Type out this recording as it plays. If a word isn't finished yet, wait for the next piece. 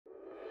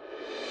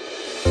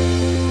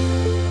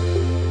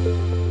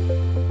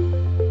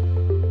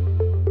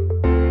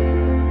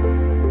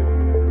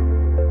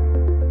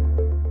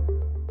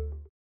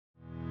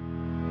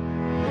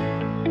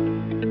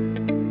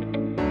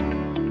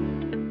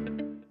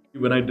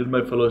when I did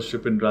my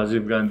fellowship in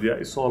Rajiv Gandhi,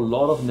 I saw a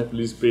lot of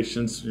Nepalese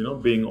patients,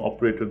 being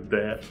operated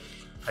there.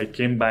 I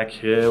came back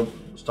here,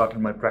 started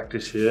my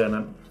practice here,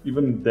 and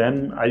even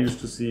then I used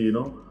to see,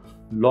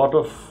 lot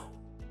of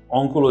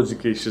oncology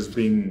cases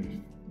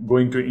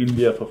going to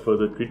India for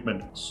further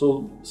treatment.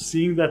 So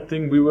seeing that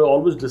thing, we were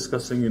always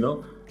discussing,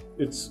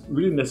 it's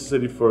really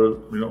necessary for,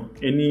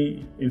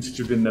 any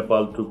institute in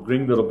Nepal to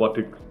bring the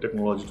robotic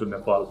technology to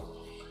Nepal.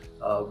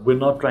 We're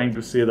not trying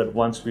to say that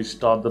once we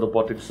start the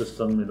robotic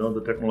system,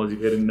 the technology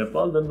here in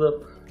Nepal, then the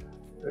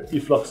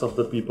efflux of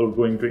the people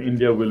going to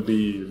India will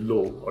be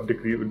low or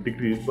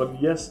decrease.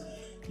 But yes,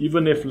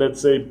 even if,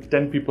 let's say,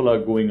 10 people are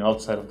going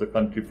outside of the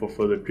country for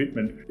further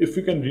treatment, if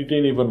we can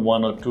retain even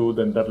 1 or 2,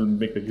 then that will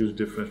make a huge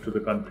difference to the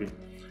country.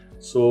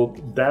 So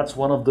that's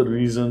one of the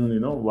reasons,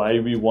 why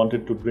we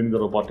wanted to bring the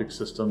robotic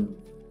system,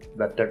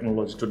 that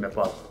technology, to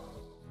Nepal.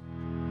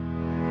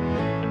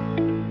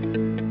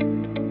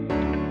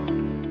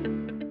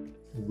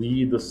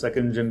 We, the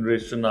second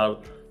generation, are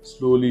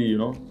slowly,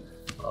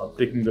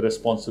 taking the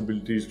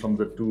responsibilities from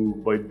the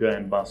two Baidya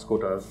and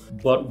Banskota.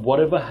 But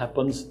whatever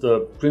happens,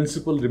 the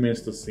principle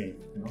remains the same,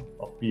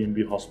 of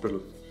B&B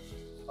Hospital.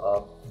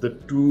 The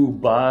two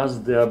bars,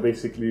 they are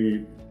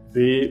basically,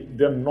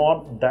 they're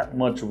not that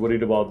much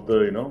worried about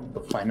the,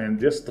 the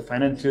finance. Yes, the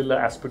financial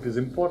aspect is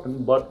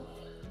important, but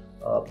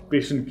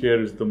patient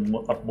care is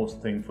the utmost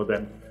thing for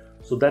them.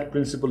 So that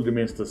principle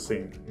remains the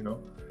same,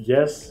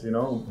 Yes,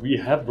 we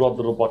have brought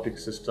the robotic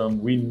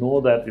system. We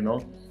know that,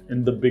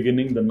 in the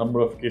beginning, the number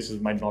of cases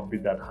might not be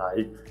that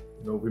high.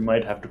 We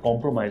might have to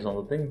compromise on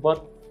the thing,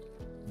 but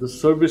the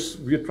service,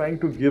 we are trying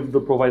to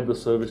provide the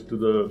service to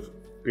the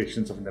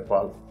patients of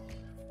Nepal.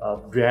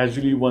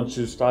 Gradually, once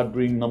you start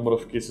doing, number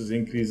of cases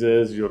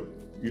increases, your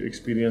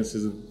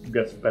experiences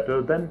gets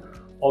better, then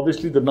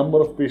obviously the number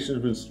of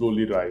patients will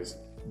slowly rise.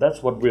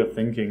 That's what we are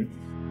thinking.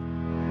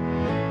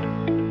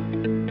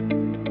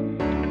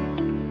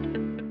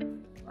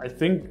 I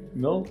think,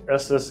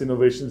 SS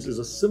Innovations is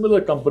a similar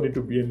company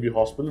to B&B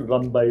Hospital,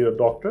 run by a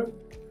doctor,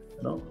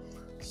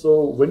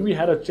 So when we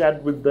had a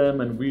chat with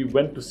them and we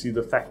went to see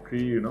the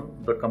factory,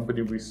 the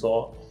company we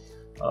saw,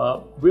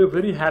 we're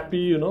very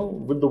happy,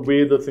 with the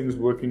way the things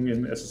working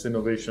in SS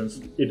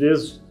Innovations. It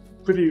is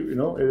pretty,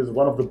 it is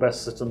one of the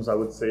best systems, I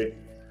would say.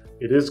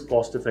 It is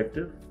cost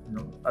effective,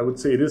 I would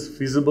say it is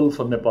feasible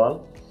for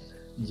Nepal.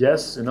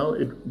 Yes,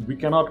 we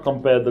cannot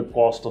compare the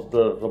cost of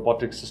the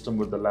robotic system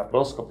with the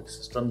laparoscopic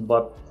system,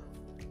 but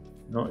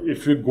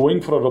if you're going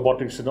for a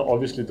robotic system,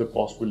 obviously the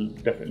cost will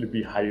definitely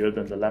be higher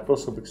than the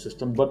laparoscopic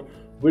system. But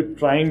we're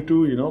trying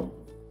to,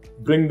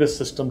 bring this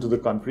system to the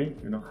country.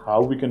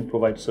 How we can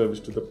provide service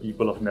to the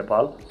people of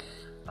Nepal.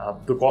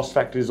 The cost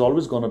factor is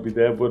always going to be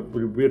there, but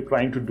we're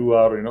trying to do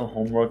our,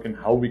 homework and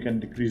how we can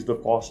decrease the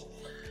cost.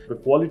 The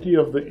quality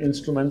of the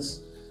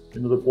instruments.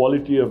 The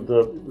quality of the,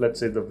 let's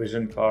say, the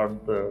vision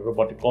card, the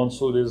robotic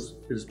console is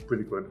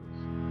pretty good.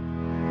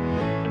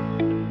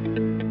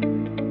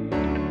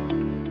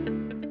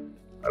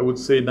 I would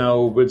say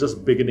now we're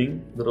just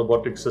beginning the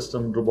robotic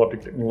system,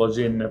 robotic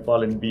technology in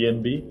Nepal and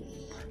B&B.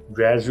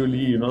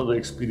 Gradually, the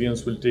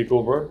experience will take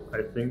over.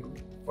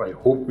 I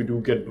hope we do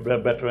get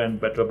better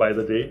and better by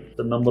the day.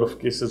 The number of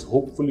cases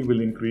hopefully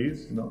will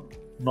increase,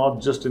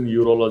 not just in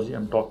urology.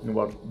 I'm talking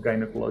about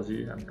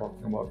gynecology, I'm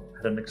talking about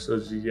head and neck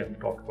surgery, I'm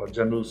talking about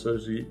general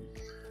surgery.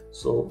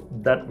 So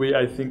that way,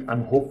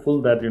 I'm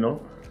hopeful that,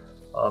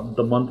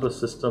 the Mantra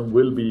system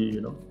will be,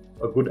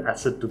 a good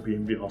asset to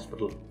B&B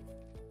Hospital.